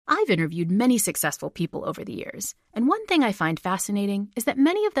interviewed many successful people over the years, and one thing I find fascinating is that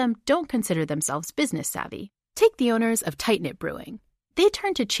many of them don't consider themselves business savvy. Take the owners of Tight Knit Brewing. They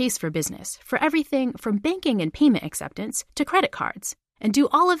turned to Chase for Business for everything from banking and payment acceptance to credit cards, and do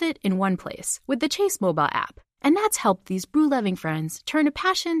all of it in one place with the Chase mobile app. And that's helped these brew-loving friends turn a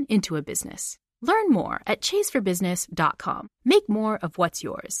passion into a business. Learn more at chaseforbusiness.com. Make more of what's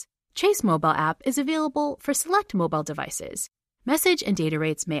yours. Chase mobile app is available for select mobile devices. Message and data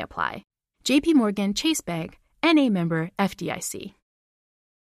rates may apply. J.P. Morgan Chase Bank, N.A. member FDIC.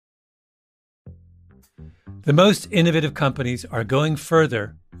 The most innovative companies are going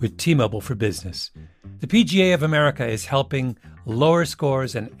further with T-Mobile for Business. The PGA of America is helping lower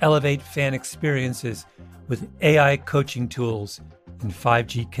scores and elevate fan experiences with AI coaching tools and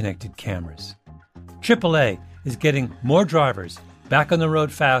 5G connected cameras. AAA is getting more drivers back on the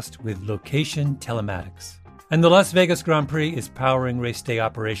road fast with location telematics. And the Las Vegas Grand Prix is powering race day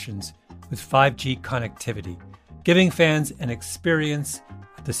operations with 5G connectivity, giving fans an experience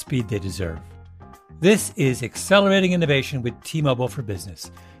at the speed they deserve. This is accelerating innovation with T-Mobile for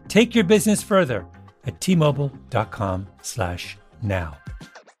Business. Take your business further at T-Mobile.com/now.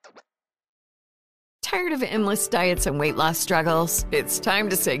 Tired of endless diets and weight loss struggles? It's time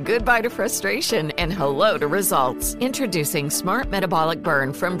to say goodbye to frustration and hello to results. Introducing Smart Metabolic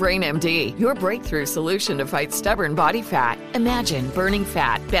Burn from BrainMD, your breakthrough solution to fight stubborn body fat. Imagine burning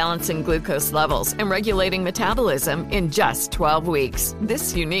fat, balancing glucose levels, and regulating metabolism in just 12 weeks.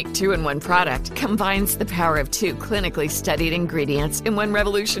 This unique 2-in-1 product combines the power of 2 clinically studied ingredients in one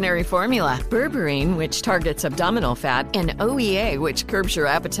revolutionary formula. Berberine, which targets abdominal fat, and OEA, which curbs your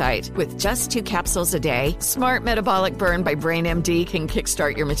appetite. With just 2 capsules a day, Smart Metabolic Burn by BrainMD can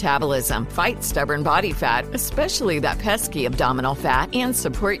kickstart your metabolism, fight stubborn body fat, especially that pesky abdominal fat, and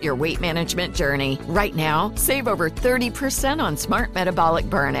support your weight management journey. Right now, save over 30% on Smart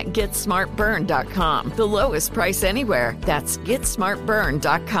Metabolic Burn at GetSmartBurn.com. The lowest price anywhere. That's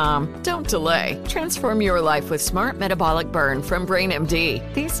GetSmartBurn.com. Don't delay. Transform your life with Smart Metabolic Burn from BrainMD.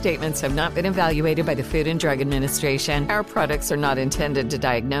 These statements have not been evaluated by the Food and Drug Administration. Our products are not intended to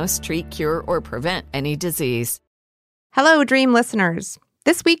diagnose, treat, cure, or prevent any disease. Hello, Dream listeners.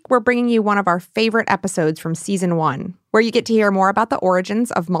 This week, we're bringing you one of our favorite episodes from Season 1, where you get to hear more about the origins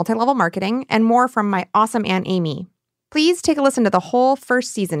of multi-level marketing and more from my awesome Aunt Amy. Please take a listen to the whole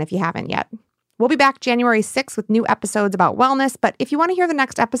first season if you haven't yet. We'll be back January 6th with new episodes about wellness, but if you want to hear the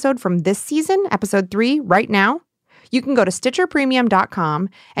next episode from this season, episode 3, right now, you can go to StitcherPremium.com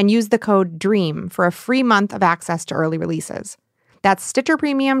and use the code DREAM for a free month of access to early releases. That's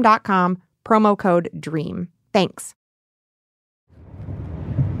StitcherPremium.com, promo code DREAM. Thanks.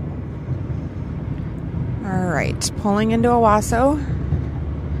 All right, pulling into Owasso.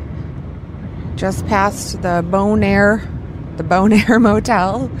 Just past the Bonaire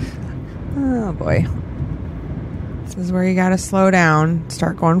Motel. Oh boy. This is where you gotta slow down,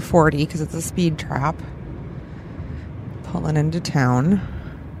 start going 40 because it's a speed trap. Pulling into town.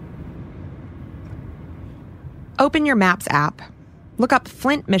 Open your Maps app. Look up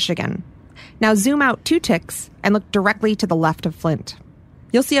Flint, Michigan. Now zoom out 2 ticks and look directly to the left of Flint.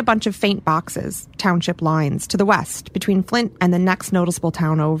 You'll see a bunch of faint boxes, township lines, to the west between Flint and the next noticeable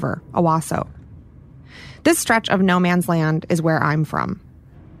town over, Owasso. This stretch of no man's land is where I'm from.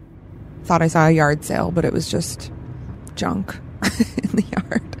 Thought I saw a yard sale, but it was just junk in the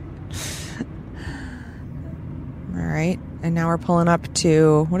yard. All right, and now we're pulling up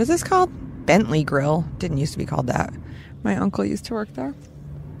to, what is this called? Bentley Grill. Didn't used to be called that. My uncle used to work there.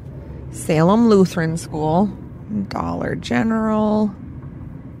 Salem Lutheran School, Dollar General,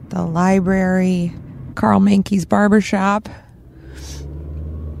 the library, Carl Mankey's Barbershop.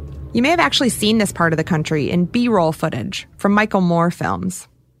 You may have actually seen this part of the country in B-roll footage from Michael Moore films.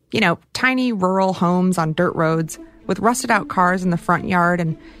 You know, tiny rural homes on dirt roads with rusted-out cars in the front yard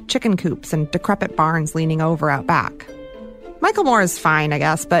and chicken coops and decrepit barns leaning over out back. Michael Moore is fine, I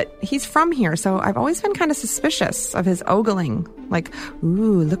guess, but he's from here, so I've always been kind of suspicious of his ogling. Like,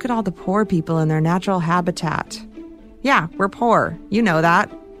 ooh, look at all the poor people in their natural habitat. Yeah, we're poor. You know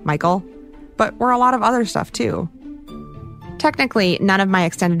that, Michael. But we're a lot of other stuff, too. Technically, none of my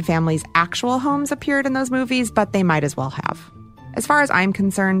extended family's actual homes appeared in those movies, but they might as well have. As far as I'm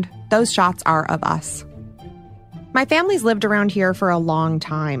concerned, those shots are of us. My family's lived around here for a long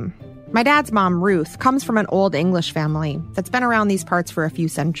time. My dad's mom, Ruth, comes from an old English family that's been around these parts for a few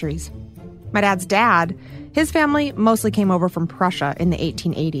centuries. My dad's dad, his family mostly came over from Prussia in the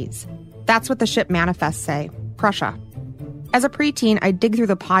 1880s. That's what the ship manifests say, Prussia. As a preteen, I'd dig through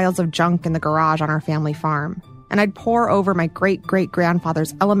the piles of junk in the garage on our family farm, and I'd pore over my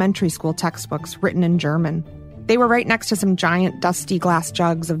great-great-grandfather's elementary school textbooks written in German. They were right next to some giant dusty glass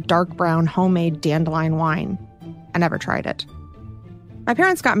jugs of dark brown homemade dandelion wine. I never tried it. My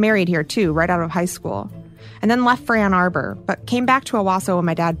parents got married here too, right out of high school, and then left for Ann Arbor, but came back to Owasso when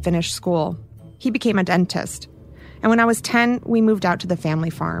my dad finished school. He became a dentist. And when I was 10, we moved out to the family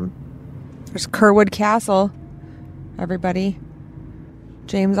farm. There's Curwood Castle, everybody.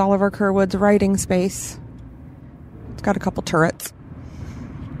 James Oliver Curwood's writing space. It's got a couple turrets.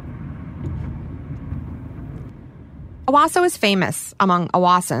 Owasso is famous among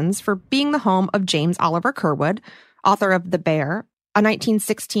Owassans for being the home of James Oliver Curwood, author of The Bear, a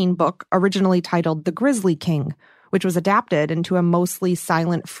 1916 book originally titled The Grizzly King, which was adapted into a mostly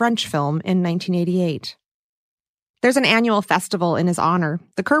silent French film in 1988. There's an annual festival in his honor,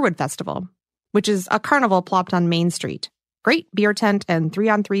 the Curwood Festival, which is a carnival plopped on Main Street. Great beer tent and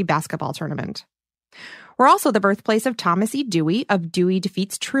 3-on-3 basketball tournament. We're also the birthplace of Thomas E. Dewey of Dewey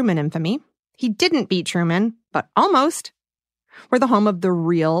Defeats Truman infamy. He didn't beat Truman, but almost. We're the home of the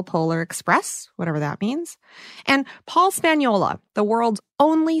real Polar Express, whatever that means. And Paul Spagnola, the world's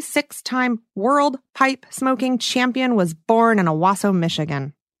only 6-time world pipe smoking champion, was born in Owasso,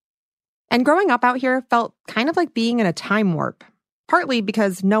 Michigan. And growing up out here felt kind of like being in a time warp, partly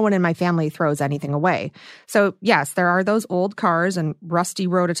because no one in my family throws anything away. So yes, there are those old cars and rusty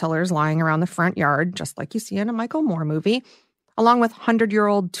rototillers lying around the front yard, just like you see in a Michael Moore movie, along with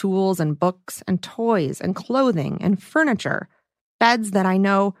 100-year-old tools and books and toys and clothing and furniture, beds that I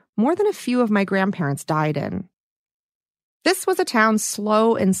know more than a few of my grandparents died in. This was a town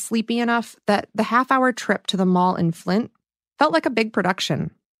slow and sleepy enough that the half-hour trip to the mall in Flint felt like a big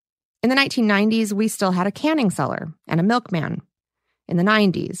production. In the 1990s, we still had a canning cellar and a milkman. In the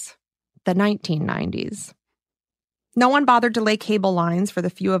 90s, the 1990s. No one bothered to lay cable lines for the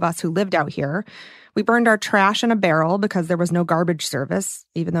few of us who lived out here. We burned our trash in a barrel because there was no garbage service,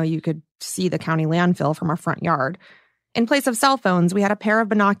 even though you could see the county landfill from our front yard. In place of cell phones, we had a pair of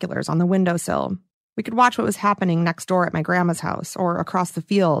binoculars on the windowsill. We could watch what was happening next door at my grandma's house or across the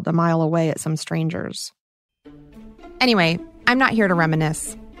field a mile away at some strangers. Anyway, I'm not here to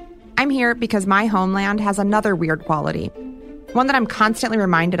reminisce. I'm here because my homeland has another weird quality, one that I'm constantly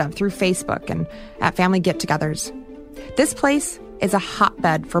reminded of through Facebook and at family get-togethers. This place is a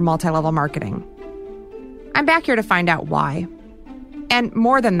hotbed for multi-level marketing. I'm back here to find out why. And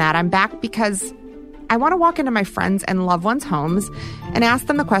more than that, I'm back because I want to walk into my friends' and loved ones' homes and ask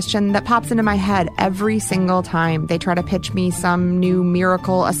them the question that pops into my head every single time they try to pitch me some new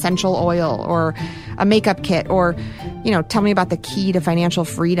miracle essential oil or a makeup kit or, tell me about the key to financial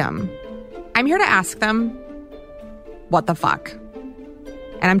freedom. I'm here to ask them, what the fuck?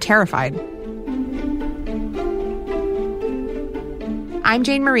 And I'm terrified. I'm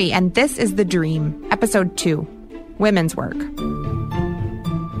Jane Marie, and this is The Dream, Episode 2, Women's Work.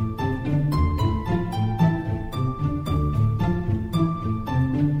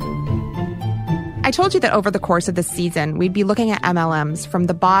 I told you that over the course of this season, we'd be looking at MLMs from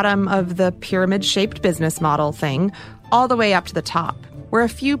the bottom of the pyramid-shaped business model thing all the way up to the top, where a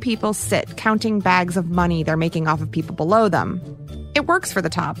few people sit counting bags of money they're making off of people below them. It works for the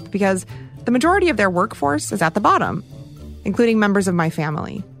top because the majority of their workforce is at the bottom, including members of my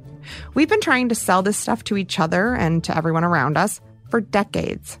family. We've been trying to sell this stuff to each other and to everyone around us for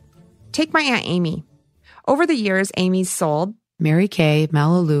decades. Take my Aunt Amy. Over the years, Amy's sold Mary Kay,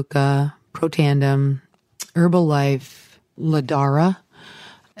 Melaleuca, Protandim, Herbalife, Ladara,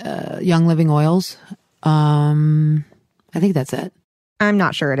 Young Living Oils. I think that's it. I'm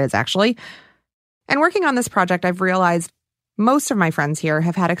not sure it is, actually. And working on this project, I've realized most of my friends here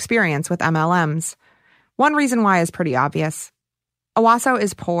have had experience with MLMs. One reason why is pretty obvious. Owasso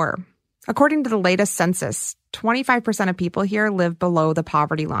is poor. According to the latest census, 25% of people here live below the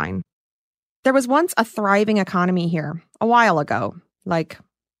poverty line. There was once a thriving economy here, a while ago, like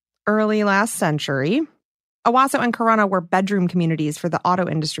early last century. Owasso and Corunna were bedroom communities for the auto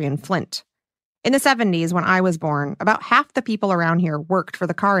industry in Flint. In the 70s, when I was born, about half the people around here worked for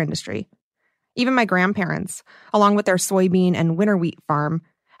the car industry. Even my grandparents, along with their soybean and winter wheat farm,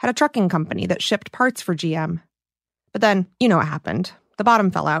 had a trucking company that shipped parts for GM. But then, you know what happened. The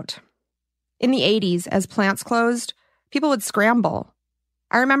bottom fell out. In the 80s, as plants closed, people would scramble.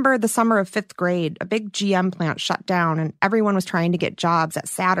 I remember the summer of 5th grade, a big GM plant shut down and everyone was trying to get jobs at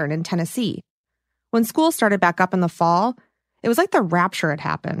Saturn in Tennessee. When school started back up in the fall, it was like the rapture had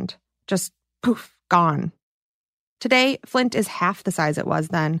happened. Just poof, gone. Today, Flint is half the size it was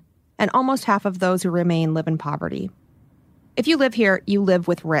then, and almost half of those who remain live in poverty. If you live here, you live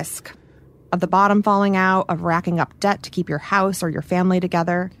with risk. Of the bottom falling out, of racking up debt to keep your house or your family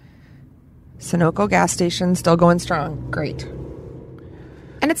together. Sunoco gas station still going strong. Great.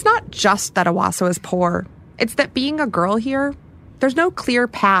 And it's not just that Owasso is poor. It's that being a girl here, there's no clear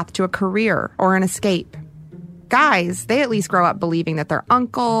path to a career or an escape. Guys, they at least grow up believing that their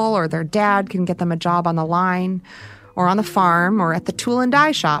uncle or their dad can get them a job on the line or on the farm or at the tool and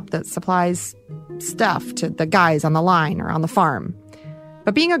die shop that supplies stuff to the guys on the line or on the farm.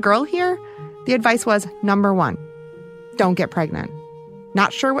 But being a girl here, the advice was, number 1, don't get pregnant.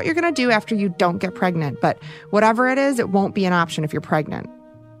 Not sure what you're going to do after you don't get pregnant, but whatever it is, it won't be an option if you're pregnant.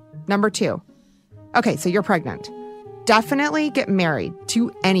 Number 2, okay, so you're pregnant. Definitely get married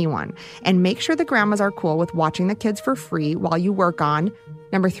to anyone and make sure the grandmas are cool with watching the kids for free while you work on,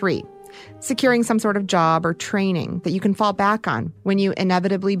 number 3, securing some sort of job or training that you can fall back on when you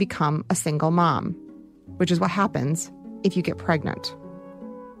inevitably become a single mom, which is what happens if you get pregnant.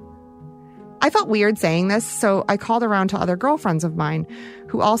 I felt weird saying this, so I called around to other girlfriends of mine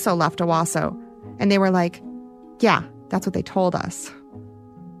who also left Owasso, and they were like, yeah, that's what they told us.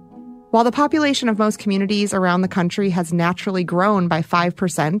 While the population of most communities around the country has naturally grown by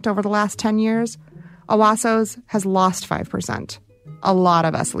 5% over the last 10 years, Owasso's has lost 5%. A lot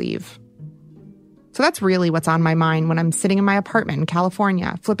of us leave. So that's really what's on my mind when I'm sitting in my apartment in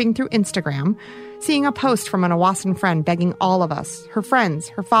California, flipping through Instagram, seeing a post from an Owassan friend begging all of us, her friends,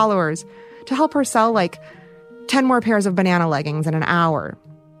 her followers, to help her sell like 10 more pairs of banana leggings in an hour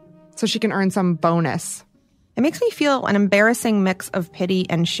so she can earn some bonus. It makes me feel an embarrassing mix of pity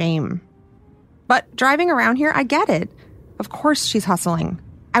and shame. But driving around here, I get it. Of course she's hustling.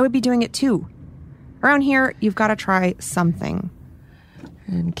 I would be doing it too. Around here, you've got to try something.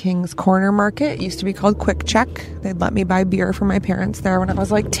 And King's Corner Market used to be called Quick Check. They'd let me buy beer for my parents there when I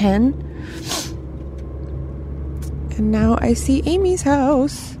was like 10. And now I see Amy's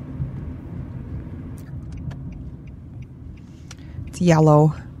house. It's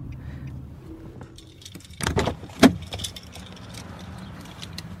yellow.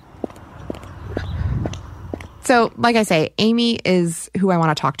 So, like I say, Amy is who I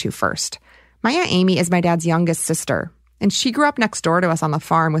want to talk to first. My Aunt Amy is my dad's youngest sister, and she grew up next door to us on the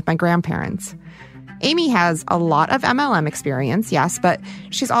farm with my grandparents. Amy has a lot of MLM experience, yes, but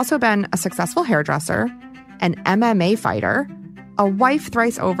she's also been a successful hairdresser, an MMA fighter, a wife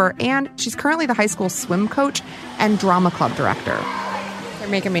thrice over, and she's currently the high school swim coach and drama club director. They're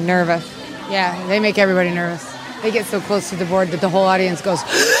making me nervous. Yeah, they make everybody nervous. They get so close to the board that the whole audience goes...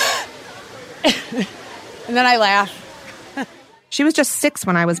 And then I laugh. She was just 6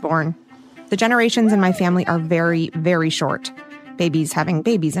 when I was born. The generations in my family are very, very short. Babies having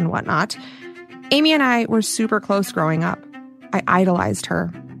babies and whatnot. Amy and I were super close growing up. I idolized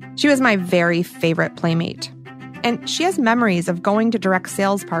her. She was my very favorite playmate. And she has memories of going to direct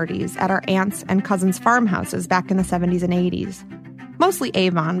sales parties at our aunts' and cousins' farmhouses back in the 70s and 80s. Mostly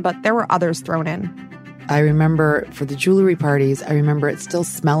Avon, but there were others thrown in. I remember for the jewelry parties, I remember it still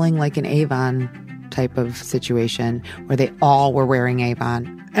smelling like an Avon type of situation where they all were wearing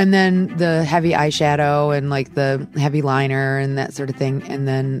Avon. And then the heavy eyeshadow and like the heavy liner and that sort of thing. And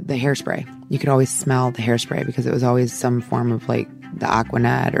then the hairspray. You could always smell the hairspray because it was always some form of like the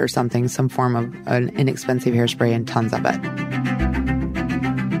Aquanet or something, some form of an inexpensive hairspray and tons of it.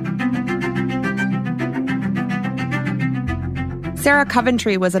 Sarah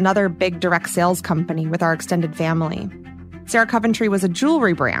Coventry was another big direct sales company with our extended family. Sarah Coventry was a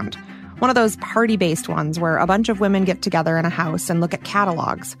jewelry brand, one of those party-based ones where a bunch of women get together in a house and look at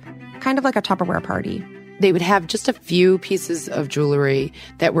catalogs, kind of like a Tupperware party. They would have just a few pieces of jewelry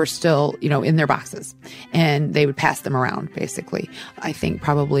that were still, in their boxes, and they would pass them around, basically. I think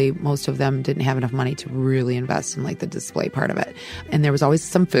probably most of them didn't have enough money to really invest in like the display part of it. And there was always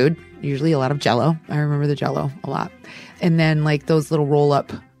some food, usually a lot of Jell-O. I remember the Jell-O a lot. And then like those little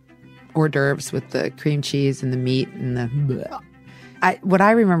roll-up hors d'oeuvres with the cream cheese and the meat and the bleh. What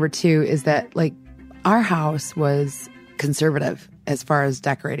I remember too is that like our house was conservative as far as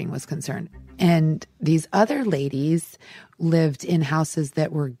decorating was concerned. And these other ladies lived in houses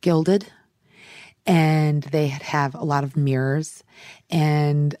that were gilded, and they have a lot of mirrors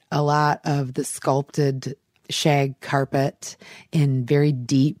and a lot of the sculpted shag carpet in very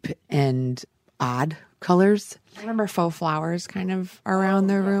deep and odd colors. I remember faux flowers kind of around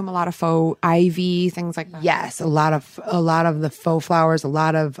the room, a lot of faux ivy, things like that. Yes, a lot of the faux flowers, a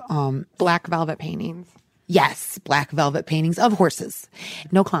lot of black velvet paintings. Yes, black velvet paintings of horses.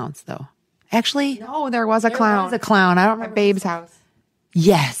 No clowns though. Actually, no, there was a clown. There was a clown. I don't remember. At Babe's house.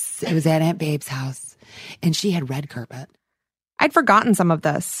 Yes, it was at Aunt Babe's house. And she had red carpet. I'd forgotten some of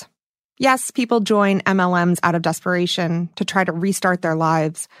this. Yes, people join MLMs out of desperation to try to restart their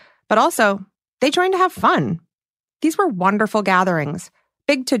lives. But also, they joined to have fun. These were wonderful gatherings,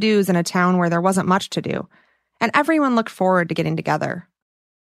 big to-dos in a town where there wasn't much to do. And everyone looked forward to getting together.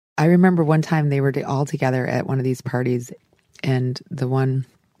 I remember one time they were all together at one of these parties, and the one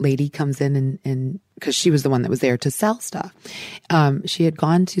lady comes in and because she was the one that was there to sell stuff. She had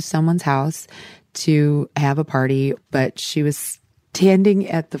gone to someone's house to have a party, but she was standing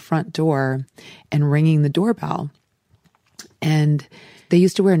at the front door and ringing the doorbell. And they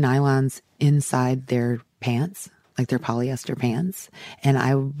used to wear nylons inside their pants, like their polyester pants. And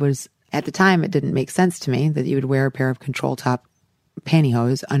at the time, it didn't make sense to me that you would wear a pair of control top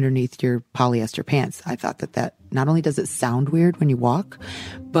pantyhose underneath your polyester pants. I thought that not only does it sound weird when you walk,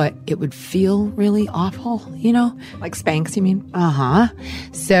 but it would feel really awful, Like Spanx, you mean? Uh-huh.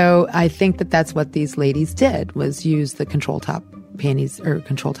 So I think that that's what these ladies did, was use the control top panties or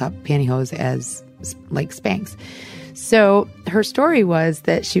control top pantyhose as like Spanx. So her story was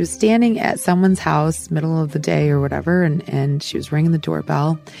that she was standing at someone's house, middle of the day or whatever, and she was ringing the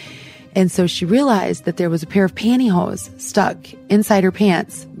doorbell. And so she realized that there was a pair of pantyhose stuck inside her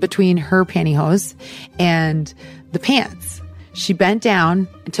pants between her pantyhose and the pants. She bent down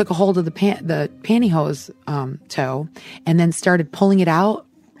and took a hold of the pantyhose toe and then started pulling it out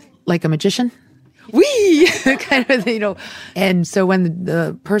like a magician. Wee! kind of, And so when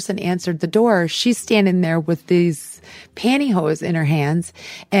the person answered the door, she's standing there with these pantyhose in her hands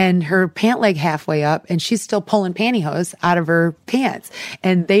and her pant leg halfway up, and she's still pulling pantyhose out of her pants.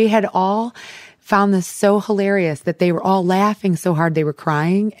 And they had all found this so hilarious that they were all laughing so hard they were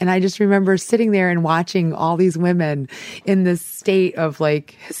crying. And I just remember sitting there and watching all these women in this state of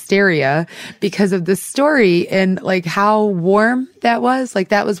like hysteria because of this story and like how warm that was. Like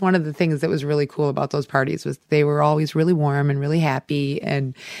that was one of the things that was really cool about those parties, was they were always really warm and really happy.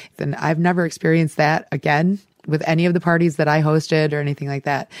 And then I've never experienced that again with any of the parties that I hosted or anything like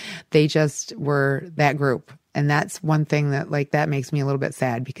that. They just were that group. And that's one thing that like, that makes me a little bit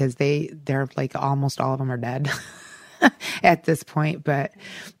sad because they're like almost all of them are dead at this point. But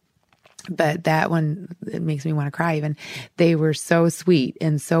that one, it makes me want to cry even. They were so sweet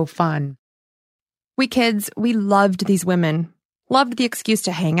and so fun. We kids, we loved these women. Loved the excuse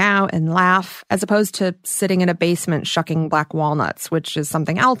to hang out and laugh, as opposed to sitting in a basement shucking black walnuts, which is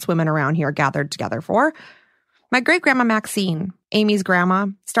something else women around here gathered together for. My great-grandma Maxine, Amy's grandma,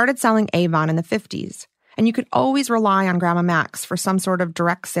 started selling Avon in the 50s. And you could always rely on Grandma Max for some sort of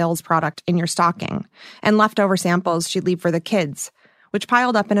direct sales product in your stocking, and leftover samples she'd leave for the kids, which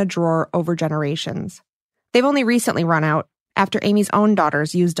piled up in a drawer over generations. They've only recently run out after Amy's own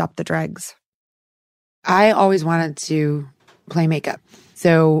daughters used up the dregs. I always wanted to play makeup.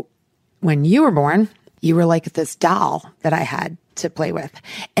 So when you were born, you were like this doll that I had to play with,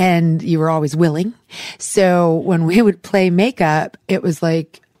 and you were always willing. So when we would play makeup, it was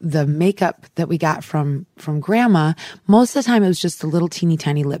like the makeup that we got from grandma, most of the time it was just the little teeny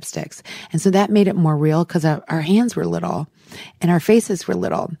tiny lipsticks. And so that made it more real because our hands were little and our faces were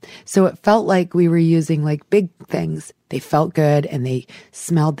little. So it felt like we were using like big things. They felt good and they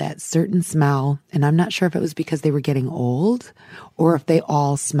smelled that certain smell. And I'm not sure if it was because they were getting old or if they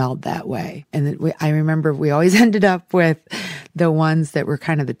all smelled that way. And I remember we always ended up with the ones that were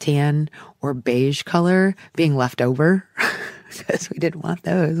kind of the tan or beige color being left over. Because we didn't want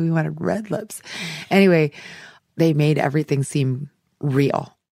those. We wanted red lips. Anyway, they made everything seem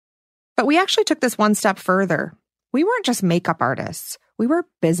real. But we actually took this one step further. We weren't just makeup artists. We were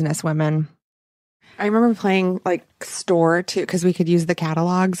business women. I remember playing like store too, because we could use the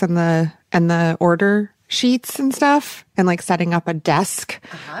catalogs and the order sheets and stuff, and like setting up a desk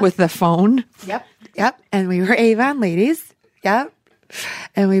with the phone. Yep. And we were Avon ladies. Yep.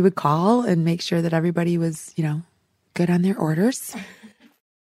 And we would call and make sure that everybody was, good on their orders.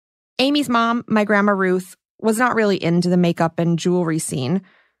 Amy's mom, my Grandma Ruth, was not really into the makeup and jewelry scene.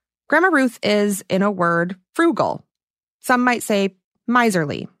 Grandma Ruth is, in a word, frugal. Some might say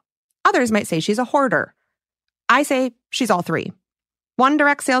miserly. Others might say she's a hoarder. I say she's all three. One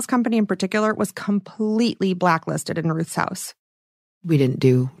direct sales company in particular was completely blacklisted in Ruth's house. We didn't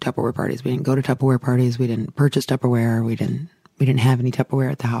do Tupperware parties. We didn't go to Tupperware parties. We didn't purchase Tupperware. We didn't have any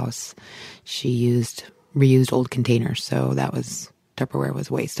Tupperware at the house. She reused old containers. So Tupperware was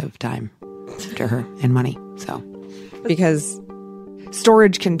a waste of time to her and money. So, because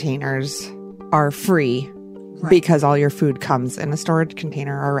storage containers are free because all your food comes in a storage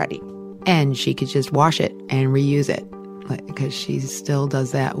container already. And she could just wash it and reuse it because she still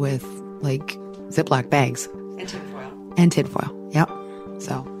does that with like Ziploc bags. And tinfoil. Yep.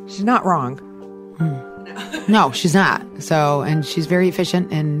 So she's not wrong. No, she's not. So, and she's very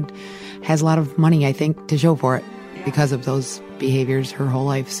efficient and has a lot of money, I think, to show for it because of those behaviors her whole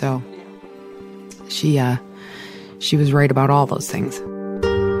life. So she was right about all those things.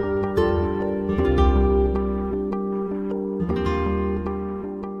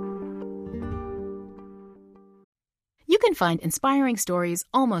 find inspiring stories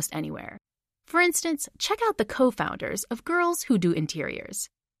almost anywhere. For instance, check out the co-founders of Girls Who Do Interiors.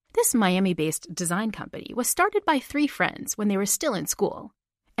 This Miami-based design company was started by 3 friends when they were still in school.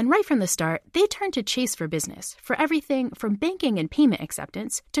 And right from the start, they turned to Chase for Business for everything from banking and payment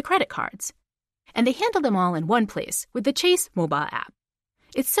acceptance to credit cards. And they handle them all in one place with the Chase mobile app.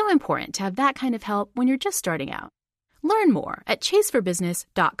 It's so important to have that kind of help when you're just starting out. Learn more at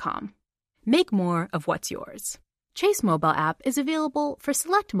chaseforbusiness.com. Make more of what's yours. Chase mobile app is available for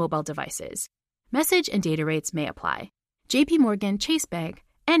select mobile devices. Message and data rates may apply. JP Morgan Chase Bank,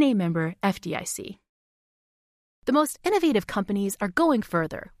 NA member FDIC. The most innovative companies are going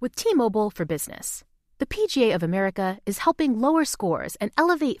further with T-Mobile for Business. The PGA of America is helping lower scores and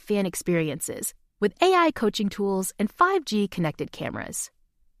elevate fan experiences with AI coaching tools and 5G connected cameras.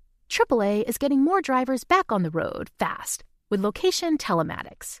 AAA is getting more drivers back on the road fast with location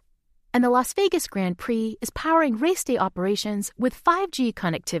telematics. And the Las Vegas Grand Prix is powering race day operations with 5G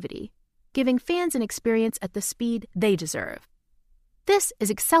connectivity, giving fans an experience at the speed they deserve. This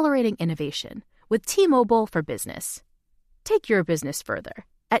is accelerating innovation with T-Mobile for Business. Take your business further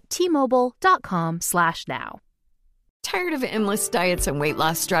at T-Mobile.com/now. Tired of endless diets and weight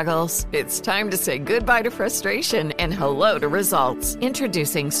loss struggles? It's time to say goodbye to frustration and hello to results.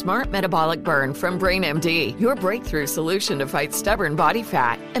 Introducing Smart Metabolic Burn from BrainMD, your breakthrough solution to fight stubborn body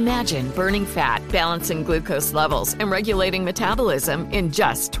fat. Imagine burning fat, balancing glucose levels, and regulating metabolism in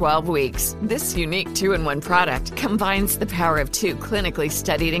just 12 weeks. This unique 2-in-1 product combines the power of 2 clinically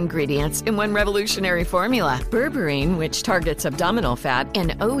studied ingredients in one revolutionary formula. Berberine, which targets abdominal fat,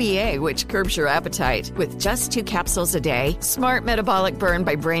 and OEA, which curbs your appetite. With just 2 capsules a day, Smart Metabolic Burn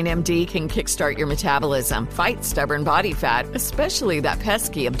by BrainMD can kickstart your metabolism, fight stubborn body fat, especially that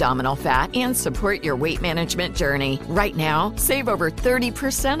pesky abdominal fat, and support your weight management journey. Right now, save over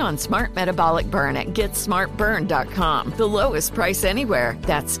 30% on Smart Metabolic Burn at GetSmartBurn.com. The lowest price anywhere.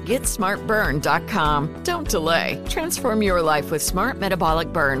 That's GetSmartBurn.com. Don't delay. Transform your life with Smart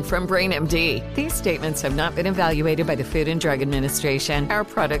Metabolic Burn from BrainMD. These statements have not been evaluated by the Food and Drug Administration. Our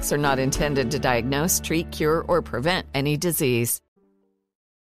products are not intended to diagnose, treat, cure, or prevent any disease.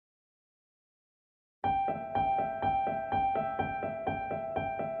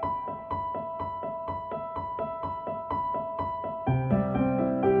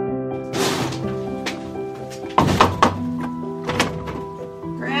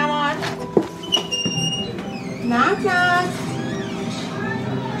 Grandma. Knock, knock.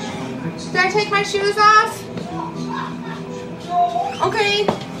 Should I take my shoes off? Okay.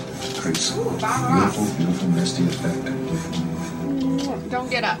 Creates beautiful misty effect.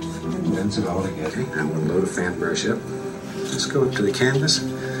 Don't get up. Blends it all together. And we'll load a fan brush up. Just go up to the canvas.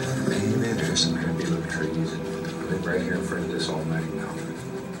 Maybe there's some happy little trees. Live right here in front of this almighty mountain.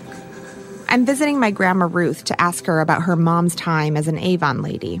 I'm visiting my grandma Ruth to ask her about her mom's time as an Avon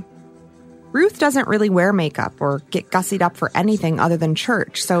lady. Ruth doesn't really wear makeup or get gussied up for anything other than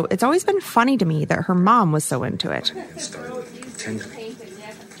church, so it's always been funny to me that her mom was so into it.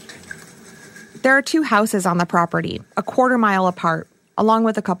 There are 2 houses on the property, a quarter-mile apart, along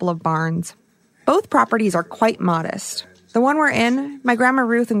with a couple of barns. Both properties are quite modest. The one we're in, my Grandma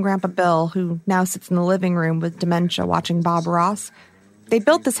Ruth and Grandpa Bill, who now sits in the living room with dementia watching Bob Ross, they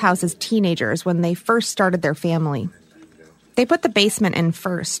built this house as teenagers when they first started their family. They put the basement in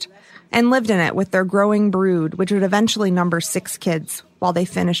first and lived in it with their growing brood, which would eventually number 6 kids, while they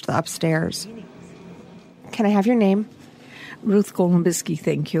finished the upstairs. Can I have your name? Ruth Golombisky,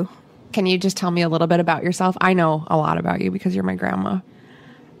 thank you. Can you just tell me a little bit about yourself? I know a lot about you because you're my grandma.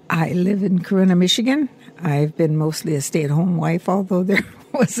 I live in Corunna, Michigan. I've been mostly a stay-at-home wife, although there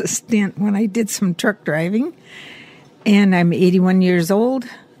was a stint when I did some truck driving. And I'm 81 years old,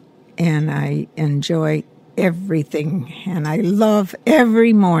 and I enjoy everything, and I love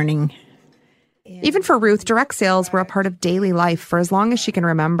every morning. Even for Ruth, direct sales were a part of daily life for as long as she can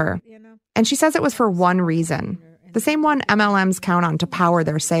remember. And she says it was for one reason, the same one MLMs count on to power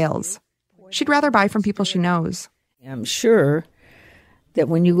their sales. She'd rather buy from people she knows. I'm sure that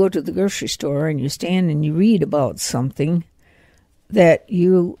when you go to the grocery store and you stand and you read about something, that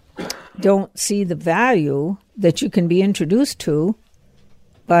you don't see the value that you can be introduced to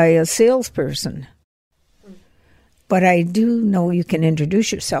by a salesperson. But I do know you can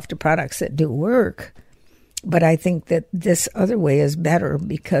introduce yourself to products that do work. But I think that this other way is better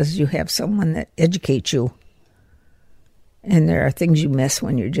because you have someone that educates you. And there are things you miss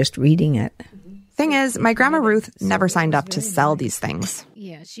when you're just reading it. Thing is, my Grandma Ruth never signed up to sell these things.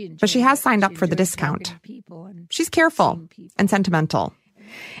 But she has signed up for the discount. She's careful and sentimental.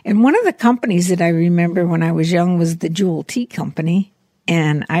 And one of the companies that I remember when I was young was the Jewel Tea Company.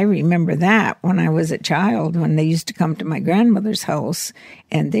 And I remember that when I was a child, when they used to come to my grandmother's house,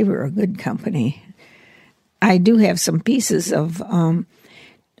 and they were a good company. I do have some pieces of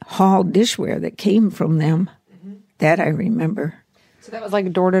Hall dishware that came from them. That I remember. So that was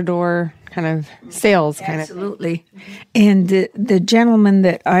like door-to-door kind of sales kind Absolutely. And the gentleman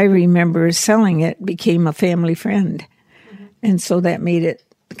that I remember selling it became a family friend. And so that made it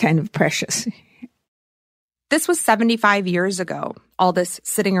kind of precious. This was 75 years ago, all this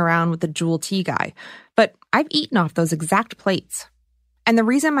sitting around with the Jewel tea guy. But I've eaten off those exact plates. And the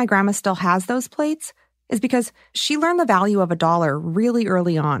reason my grandma still has those plates is because she learned the value of $1 really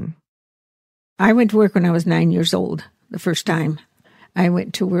early on. I went to work when I was 9 years old, the first time. I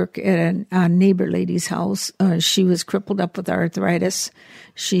went to work at a neighbor lady's house. She was crippled up with arthritis.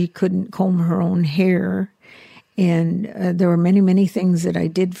 She couldn't comb her own hair. And there were many, many things that I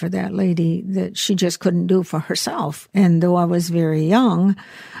did for that lady that she just couldn't do for herself. And though I was very young,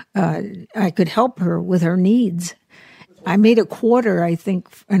 I could help her with her needs. I made $0.25, I think,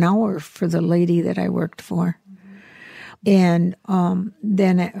 an hour for the lady that I worked for. And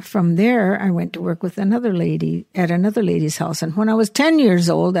then from there, I went to work with another lady at another lady's house. And when I was 10 years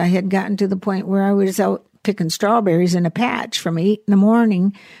old, I had gotten to the point where I was out picking strawberries in a patch from 8 in the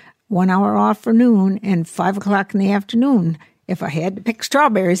morning, 1 hour off for noon, and 5 o'clock in the afternoon. If I had to pick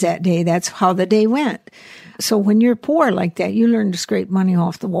strawberries that day, that's how the day went. So when you're poor like that, you learn to scrape money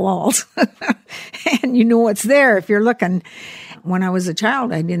off the walls. And you know what's there if you're looking. When I was a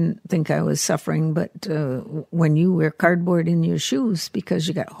child, I didn't think I was suffering, but when you wear cardboard in your shoes because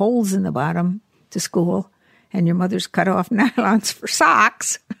you got holes in the bottom to school and your mother's cut off nylons for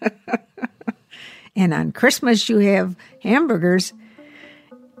socks, and on Christmas you have hamburgers,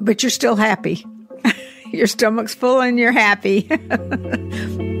 but you're still happy. Your stomach's full and you're happy.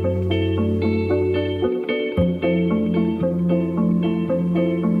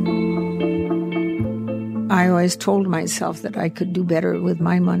 I always told myself that I could do better with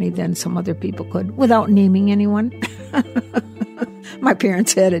my money than some other people could, without naming anyone. My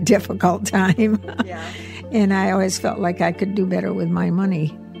parents had a difficult time. Yeah. And I always felt like I could do better with my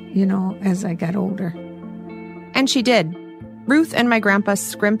money, as I got older. And she did. Ruth and my grandpa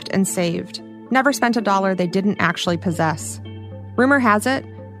scrimped and saved. Never spent $1 they didn't actually possess. Rumor has it,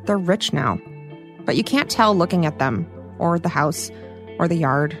 they're rich now. But you can't tell looking at them, or the house, or the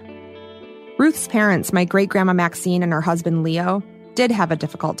yard. Ruth's parents, my great-grandma Maxine and her husband Leo, did have a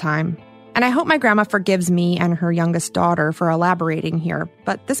difficult time. And I hope my grandma forgives me and her youngest daughter for elaborating here,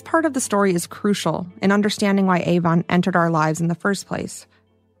 but this part of the story is crucial in understanding why Avon entered our lives in the first place.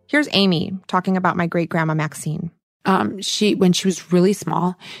 Here's Amy talking about my great-grandma Maxine. When she was really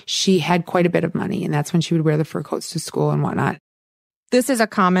small, she had quite a bit of money, and that's when she would wear the fur coats to school and whatnot. This is a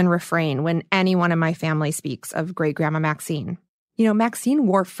common refrain when anyone in my family speaks of great-grandma Maxine. Maxine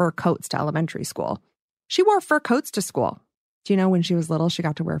wore fur coats to elementary school. She wore fur coats to school. Do you know when she was little, she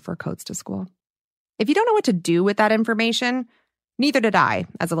got to wear fur coats to school? If you don't know what to do with that information, neither did I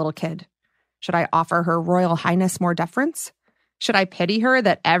as a little kid. Should I offer her Royal Highness more deference? Should I pity her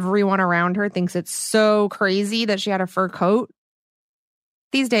that everyone around her thinks it's so crazy that she had a fur coat?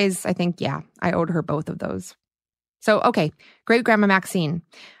 These days, I think, I owed her both of those. So, okay, great-grandma Maxine.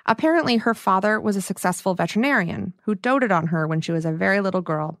 Apparently, her father was a successful veterinarian who doted on her when she was a very little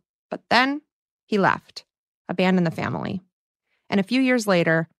girl. But then he left, abandoned the family. And a few years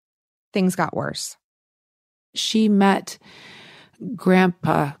later, things got worse. She met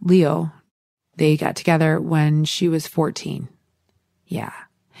Grandpa Leo. They got together when she was 14. Yeah.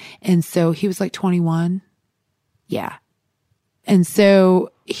 And so he was like 21. Yeah. And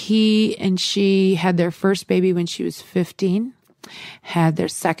so he and she had their first baby when she was 15, had their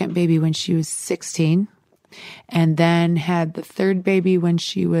second baby when she was 16, and then had the third baby when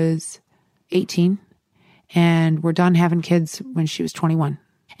she was 18, and were done having kids when she was 21.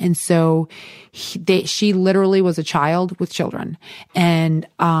 And so she literally was a child with children, and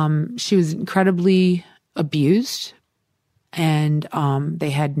she was incredibly abused. And they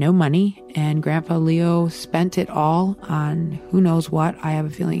had no money, and Grandpa Leo spent it all on who knows what. I have a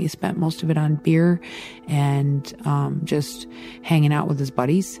feeling he spent most of it on beer and just hanging out with his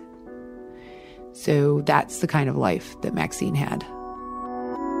buddies. So that's the kind of life that Maxine had.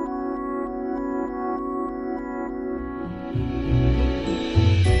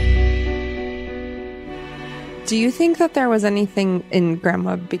 Do you think that there was anything in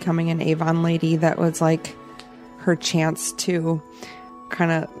Grandma becoming an Avon lady that was like her chance to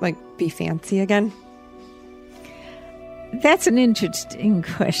kind of like be fancy again? That's an interesting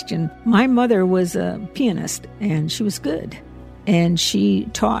question. My mother was a pianist, and she was good. And she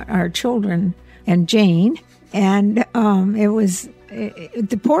taught our children and Jane. And it was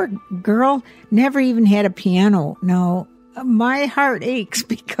the poor girl never even had a piano. Now, my heart aches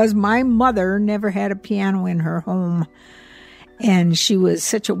because my mother never had a piano in her home. And she was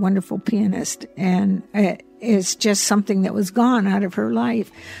such a wonderful pianist. And it's just something that was gone out of her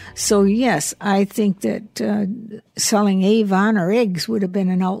life. So, yes, I think that selling Avon or eggs would have been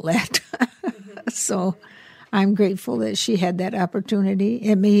an outlet. So I'm grateful that she had that opportunity.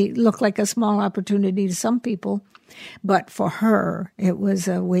 It may look like a small opportunity to some people, but for her, it was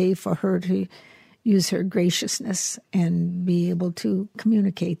a way for her to use her graciousness and be able to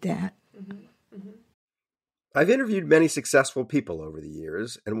communicate that. I've interviewed many successful people over the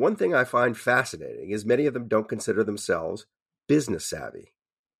years, and one thing I find fascinating is many of them don't consider themselves business savvy.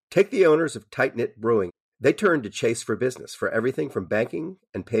 Take the owners of Tight Knit Brewing. They turned to Chase for Business for everything from banking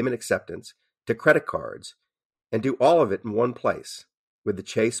and payment acceptance to credit cards, and do all of it in one place with the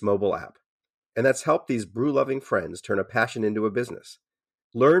Chase mobile app. And that's helped these brew-loving friends turn a passion into a business.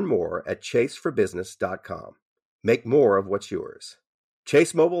 Learn more at chaseforbusiness.com. Make more of what's yours.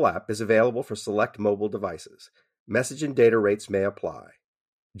 Chase mobile app is available for select mobile devices. Message and data rates may apply.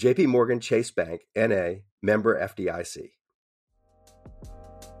 J.P. Morgan Chase Bank, N.A., member FDIC.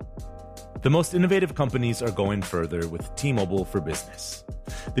 The most innovative companies are going further with T-Mobile for Business.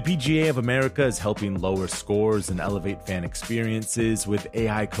 The PGA of America is helping lower scores and elevate fan experiences with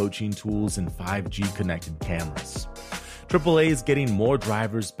AI coaching tools and 5G connected cameras. AAA is getting more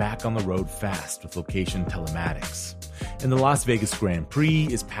drivers back on the road fast with location telematics. And the Las Vegas Grand Prix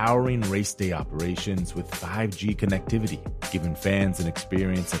is powering race day operations with 5G connectivity, giving fans an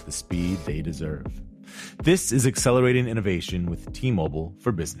experience at the speed they deserve. This is accelerating innovation with T-Mobile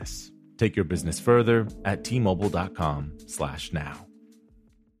for Business. Take your business further at T-Mobile.com/now.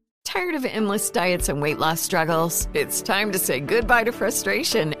 Tired of endless diets and weight loss struggles? It's time to say goodbye to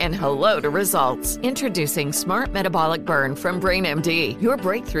frustration and hello to results. Introducing Smart Metabolic Burn from BrainMD, your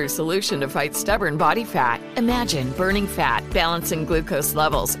breakthrough solution to fight stubborn body fat. Imagine burning fat, balancing glucose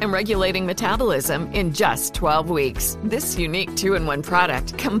levels, and regulating metabolism in just 12 weeks. This unique 2-in-1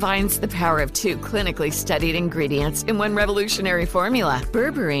 product combines the power of 2 clinically studied ingredients in one revolutionary formula.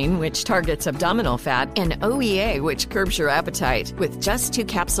 Berberine, which targets abdominal fat, and OEA, which curbs your appetite. With just 2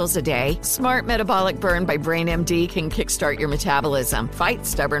 capsules a day, Smart Metabolic Burn by BrainMD can kickstart your metabolism, fight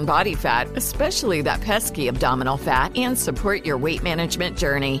stubborn body fat, especially that pesky abdominal fat, and support your weight management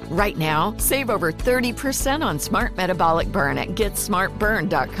journey. Right now, save over 30% on Smart Metabolic Burn at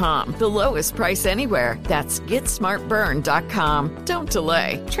GetSmartBurn.com. The lowest price anywhere. That's GetSmartBurn.com. Don't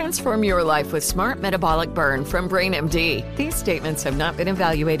delay. Transform your life with Smart Metabolic Burn from BrainMD. These statements have not been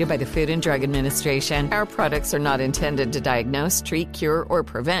evaluated by the Food and Drug Administration. Our products are not intended to diagnose, treat, cure, or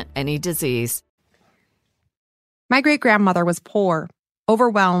prevent any disease. My great-grandmother was poor,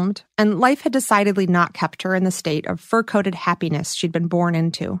 overwhelmed, and life had decidedly not kept her in the state of fur-coated happiness she'd been born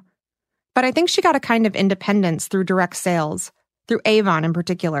into. But I think she got a kind of independence through direct sales, through Avon in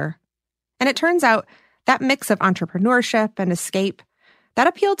particular. And it turns out that mix of entrepreneurship and escape, that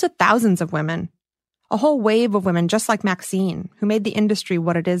appealed to thousands of women, a whole wave of women just like Maxine, who made the industry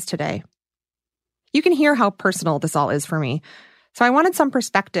what it is today. You can hear how personal this all is for me. So I wanted some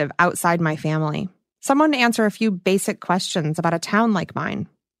perspective outside my family, someone to answer a few basic questions about a town like mine.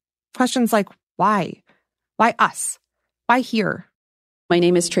 Questions like, why? Why us? Why here? My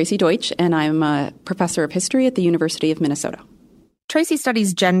name is Tracy Deutsch, and I'm a professor of history at the University of Minnesota. Tracy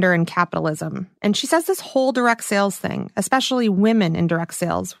studies gender and capitalism, and she says this whole direct sales thing, especially women in direct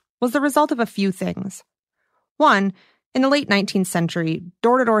sales, was the result of a few things. One, in the late 19th century,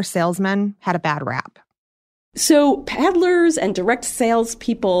 door-to-door salesmen had a bad rap. So peddlers and direct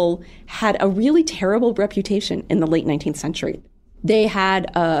salespeople had a really terrible reputation in the late 19th century. They had,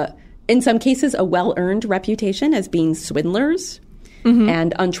 in some cases, a well-earned reputation as being swindlers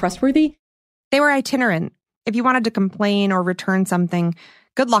and untrustworthy. They were itinerant. If you wanted to complain or return something,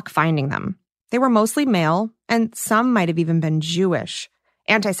 good luck finding them. They were mostly male, and some might have even been Jewish.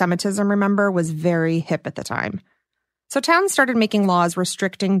 Anti-Semitism, remember, was very hip at the time. So towns started making laws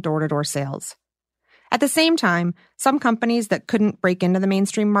restricting door-to-door sales. At the same time, some companies that couldn't break into the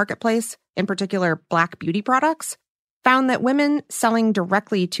mainstream marketplace, in particular Black beauty products, found that women selling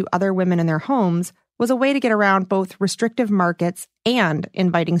directly to other women in their homes was a way to get around both restrictive markets and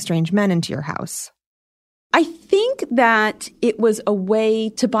inviting strange men into your house. I think that it was a way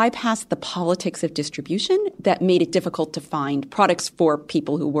to bypass the politics of distribution that made it difficult to find products for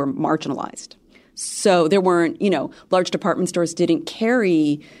people who were marginalized. So there weren't, large department stores didn't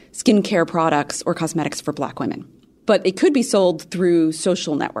carry skincare products or cosmetics for Black women. But it could be sold through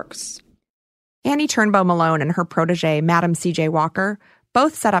social networks. Annie Turnbow Malone and her protege, Madam C.J. Walker,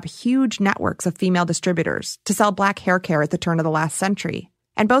 Both set up huge networks of female distributors to sell black hair care at the turn of the last century,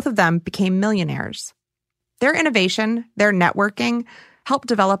 and both of them became millionaires. Their innovation, their networking, helped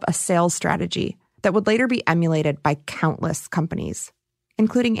develop a sales strategy that would later be emulated by countless companies,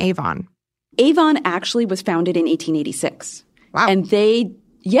 including Avon. Avon actually was founded in 1886. Wow. And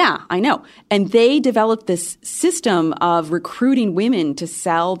I know. And they developed this system of recruiting women to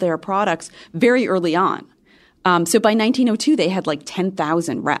sell their products very early on. So by 1902, they had like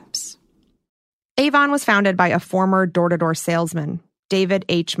 10,000 reps. Avon was founded by a former door-to-door salesman, David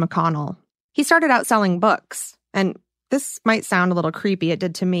H. McConnell. He started out selling books, and this might sound a little creepy, it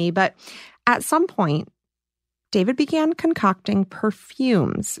did to me, but at some point, David began concocting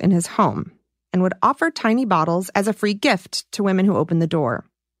perfumes in his home and would offer tiny bottles as a free gift to women who opened the door.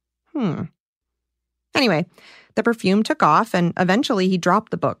 Anyway, the perfume took off, and eventually he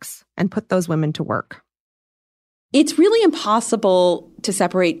dropped the books and put those women to work. It's really impossible to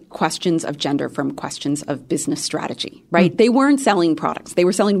separate questions of gender from questions of business strategy, right? They weren't selling products. They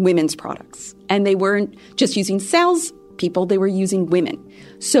were selling women's products. And they weren't just using sales people. They were using women.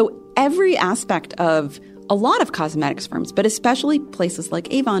 So every aspect of a lot of cosmetics firms, but especially places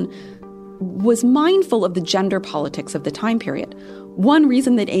like Avon, was mindful of the gender politics of the time period. One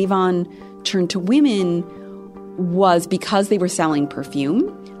reason that Avon turned to women was because they were selling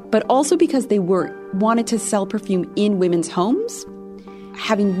perfume, but also because they wanted to sell perfume in women's homes.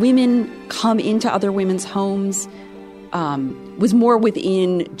 Having women come into other women's homes was more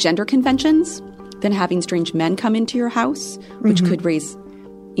within gender conventions than having strange men come into your house, which could raise,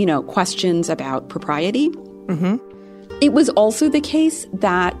 questions about propriety. It was also the case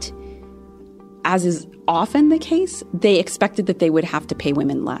that, as is often the case, they expected that they would have to pay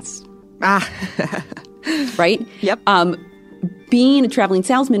women less. Right? Yep. Being a traveling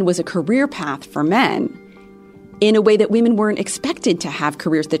salesman was a career path for men in a way that women weren't expected to have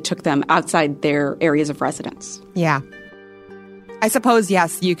careers that took them outside their areas of residence. Yeah. I suppose,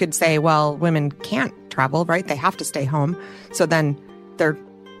 yes, you could say, well, women can't travel, right? They have to stay home. So then they're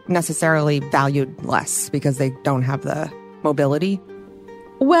necessarily valued less because they don't have the mobility.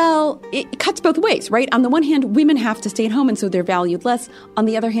 Well, it cuts both ways, right? On the one hand, women have to stay at home, and so they're valued less. On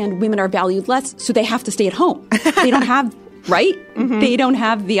the other hand, women are valued less, so they have to stay at home. They don't have, right? They don't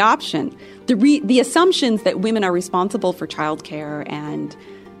have the option. The assumptions that women are responsible for childcare and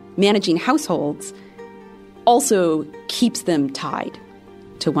managing households also keeps them tied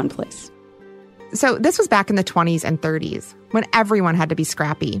to one place. So this was back in the 20s and 30s when everyone had to be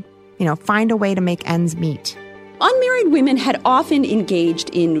scrappy, find a way to make ends meet. Unmarried women had often engaged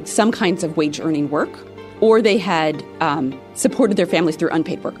in some kinds of wage-earning work, or they had supported their families through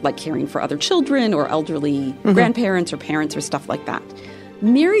unpaid work, like caring for other children or elderly grandparents or parents or stuff like that.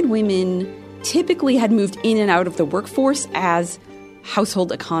 Married women typically had moved in and out of the workforce as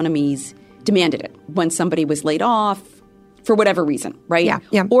household economies demanded it. When somebody was laid off, for whatever reason, right?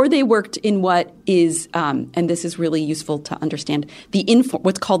 Yeah. Or they worked in what is, and this is really useful to understand,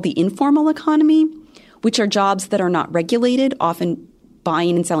 what's called the informal economy, which are jobs that are not regulated, often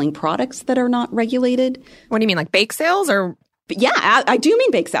buying and selling products that are not regulated. What do you mean, like bake sales or? Yeah, I do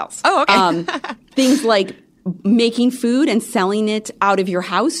mean bake sales. Oh, okay. Things like making food and selling it out of your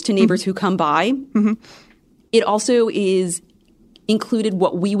house to neighbors who come by. It also is included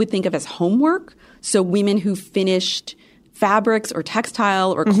what we would think of as homework. So women who finished fabrics or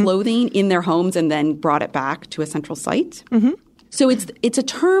textile or clothing in their homes and then brought it back to a central site. So it's a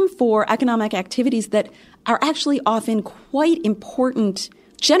term for economic activities that are actually often quite important,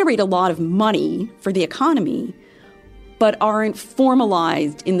 generate a lot of money for the economy, but aren't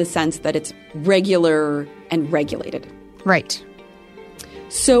formalized in the sense that it's regular and regulated. Right.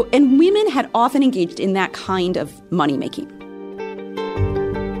 So, and women had often engaged in that kind of money-making.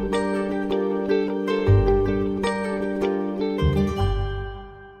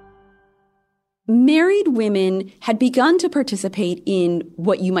 Married women had begun to participate in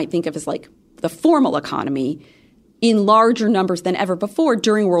what you might think of as like the formal economy in larger numbers than ever before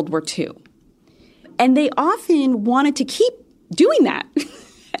during World War II. And they often wanted to keep doing that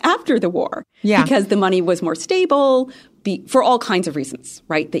after the war because the money was more stable for all kinds of reasons,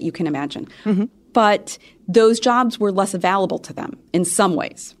 right, that you can imagine. But those jobs were less available to them in some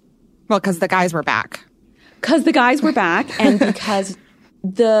ways. Well, because the guys were back. Because the guys were back and because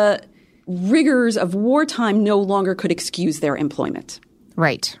the rigors of wartime no longer could excuse their employment.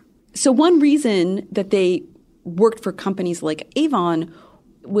 Right. So one reason that they worked for companies like Avon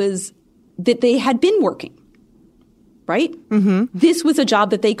was that they had been working, right? This was a job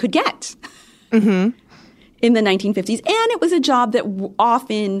that they could get in the 1950s. And it was a job that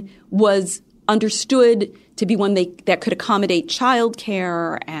often was understood to be one that could accommodate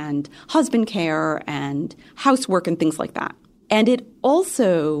childcare and husband care and housework and things like that. And it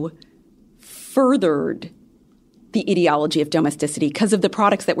also furthered the ideology of domesticity because of the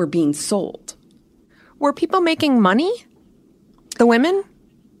products that were being sold. Were people making money? The women?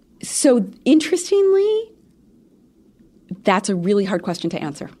 So interestingly, that's a really hard question to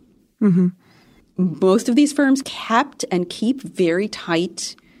answer. Mm-hmm. Most of these firms kept and keep very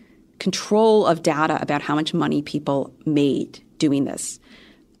tight control of data about how much money people made doing this.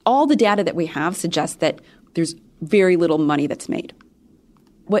 All the data that we have suggests that there's very little money that's made.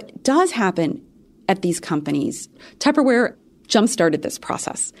 What does happen at these companies, Tupperware jump-started this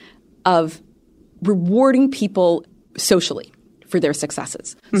process of rewarding people socially for their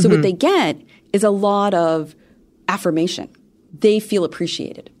successes. Mm-hmm. So what they get is a lot of affirmation. They feel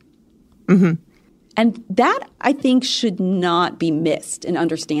appreciated. Mm-hmm. And that, I think, should not be missed in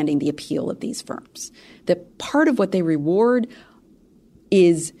understanding the appeal of these firms. That part of what they reward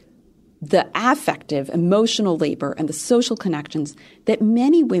is the affective, emotional labor and the social connections that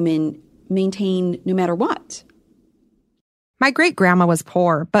many women maintain no matter what. My great-grandma was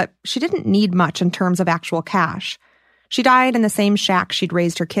poor, but she didn't need much in terms of actual cash. She died in the same shack she'd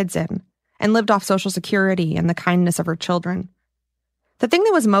raised her kids in and lived off Social Security and the kindness of her children. The thing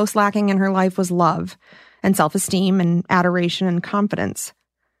that was most lacking in her life was love and self-esteem and adoration and confidence.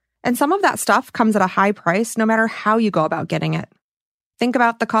 And some of that stuff comes at a high price no matter how you go about getting it. Think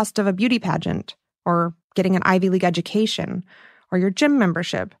about the cost of a beauty pageant, or getting an Ivy League education, or your gym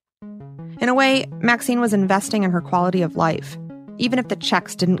membership. In a way, Maxine was investing in her quality of life, even if the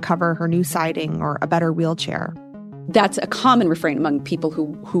checks didn't cover her new siding or a better wheelchair. That's a common refrain among people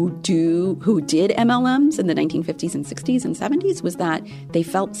who did MLMs in the 1950s and 60s and 70s, was that they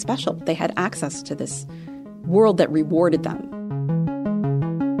felt special. They had access to this world that rewarded them.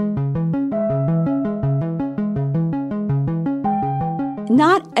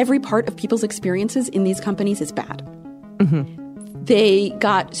 Not every part of people's experiences in these companies is bad. Mm-hmm. They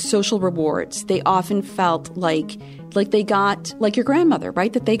got social rewards. They often felt like they got, like your grandmother,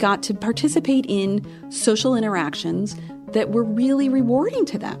 right? That they got to participate in social interactions that were really rewarding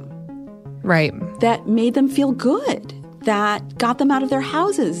to them. Right. That made them feel good. That got them out of their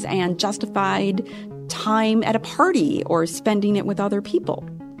houses and justified time at a party or spending it with other people.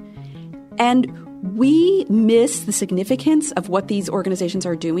 And we miss the significance of what these organizations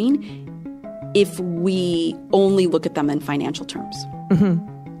are doing if we only look at them in financial terms.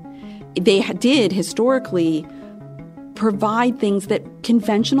 Mm-hmm. They did historically provide things that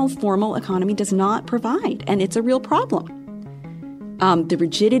conventional formal economy does not provide, and it's a real problem. The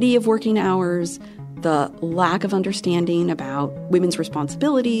rigidity of working hours, the lack of understanding about women's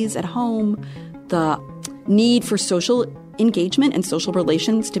responsibilities at home, the need for social engagement and social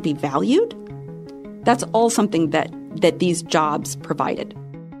relations to be valued, that's all something that these jobs provided.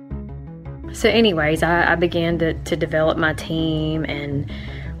 So anyways, I began to develop my team, and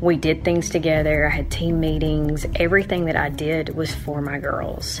we did things together. I had team meetings. Everything that I did was for my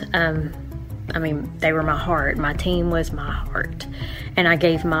girls. They were my heart. My team was my heart, and I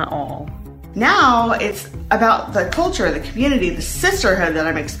gave my all. Now it's about the culture, the community, the sisterhood that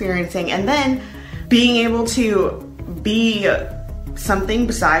I'm experiencing, and then being able to be something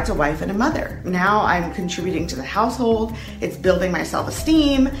besides a wife and a mother. Now I'm contributing to the household. It's building my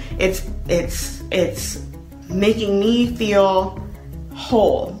self-esteem. It's making me feel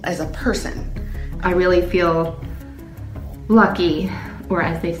whole as a person. I really feel lucky, or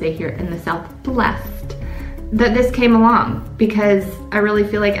as they say here in the South, blessed, that this came along, because I really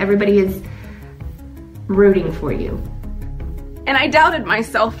feel like everybody is rooting for you. And I doubted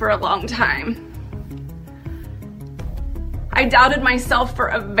myself for a long time. I doubted myself for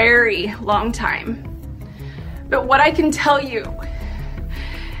a very long time. But what I can tell you,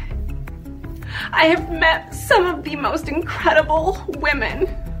 I have met some of the most incredible women.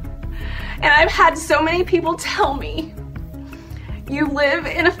 And I've had so many people tell me, you live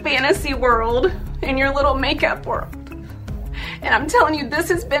in a fantasy world, in your little makeup world. And I'm telling you, this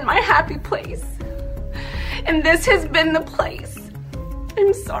has been my happy place. And this has been the place.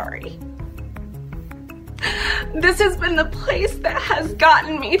 I'm sorry. This has been the place that has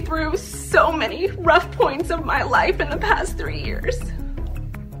gotten me through so many rough points of my life in the past 3 years.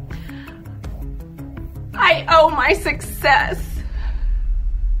 I owe my success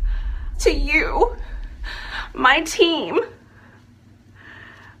to you, my team,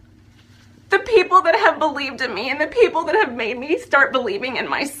 the people that have believed in me, and the people that have made me start believing in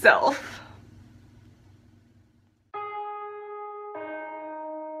myself.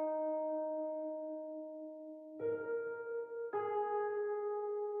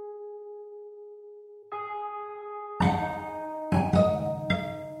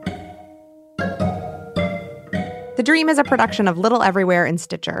 The Dream is a production of Little Everywhere and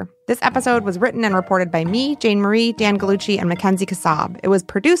Stitcher. This episode was written and reported by me, Jane Marie, Dan Gallucci, and Mackenzie Kassab. It was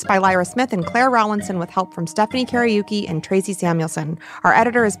produced by Lyra Smith and Claire Rawlinson with help from Stephanie Kariuki and Tracy Samuelson. Our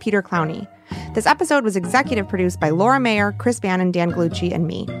editor is Peter Clowney. This episode was executive produced by Laura Mayer, Chris Bannon, Dan Gallucci, and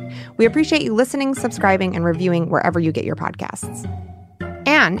me. We appreciate you listening, subscribing, and reviewing wherever you get your podcasts.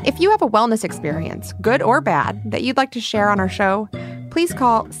 And if you have a wellness experience, good or bad, that you'd like to share on our show, please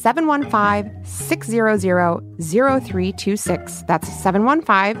call 715-600-0326. That's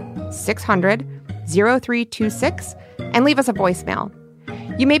 715-600-0326 and leave us a voicemail.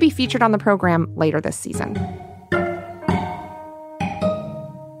 You may be featured on the program later this season.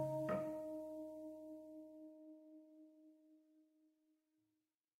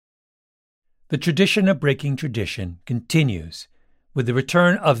 The tradition of breaking tradition continues with the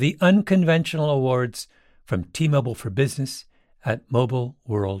return of the Unconventional Awards from T-Mobile for Business at Mobile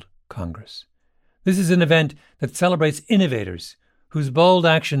World Congress. This is an event that celebrates innovators whose bold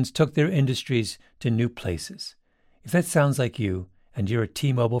actions took their industries to new places. If that sounds like you and you're a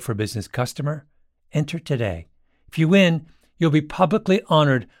T-Mobile for Business customer, enter today. If you win, you'll be publicly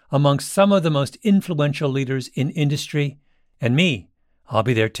honored amongst some of the most influential leaders in industry. And me, I'll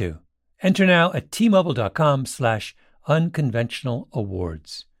be there too. Enter now at T-Mobile.com/unconventional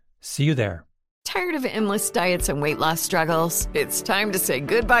awards. See you there. Tired of endless diets and weight loss struggles? It's time to say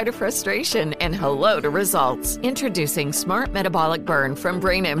goodbye to frustration and hello to results. Introducing Smart Metabolic Burn from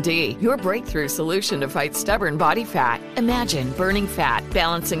BrainMD, your breakthrough solution to fight stubborn body fat. Imagine burning fat,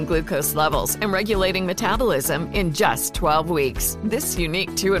 balancing glucose levels, and regulating metabolism in just 12 weeks. This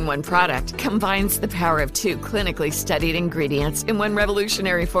unique 2-in-1 product combines the power of 2 clinically studied ingredients in one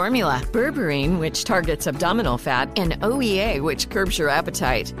revolutionary formula. Berberine, which targets abdominal fat, and OEA, which curbs your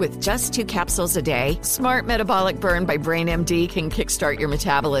appetite. With just 2 capsules a day, Smart Metabolic Burn by BrainMD can kickstart your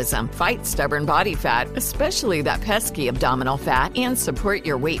metabolism, fight stubborn body fat, especially that pesky abdominal fat, and support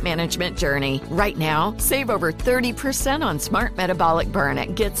your weight management journey. Right now, save over 30% on Smart Metabolic Burn at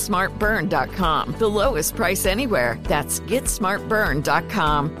GetSmartBurn.com. The lowest price anywhere. That's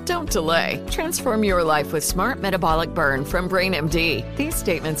GetSmartBurn.com. Don't delay. Transform your life with Smart Metabolic Burn from BrainMD. These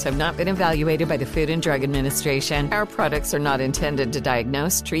statements have not been evaluated by the Food and Drug Administration. Our products are not intended to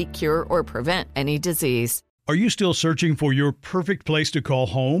diagnose, treat, cure, or prevent any disease. Are you still searching for your perfect place to call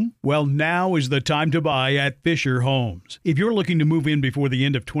home? Well, now is the time to buy at Fisher Homes. If you're looking to move in before the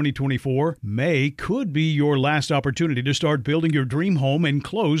end of 2024, May could be your last opportunity to start building your dream home and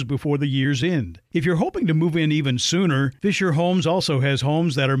close before the year's end. If you're hoping to move in even sooner, Fisher Homes also has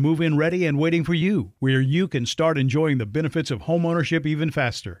homes that are move-in ready and waiting for you, where you can start enjoying the benefits of homeownership even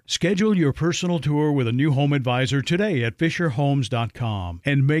faster. Schedule your personal tour with a new home advisor today at FisherHomes.com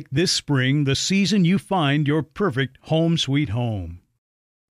and make this spring the season you find your perfect home sweet home.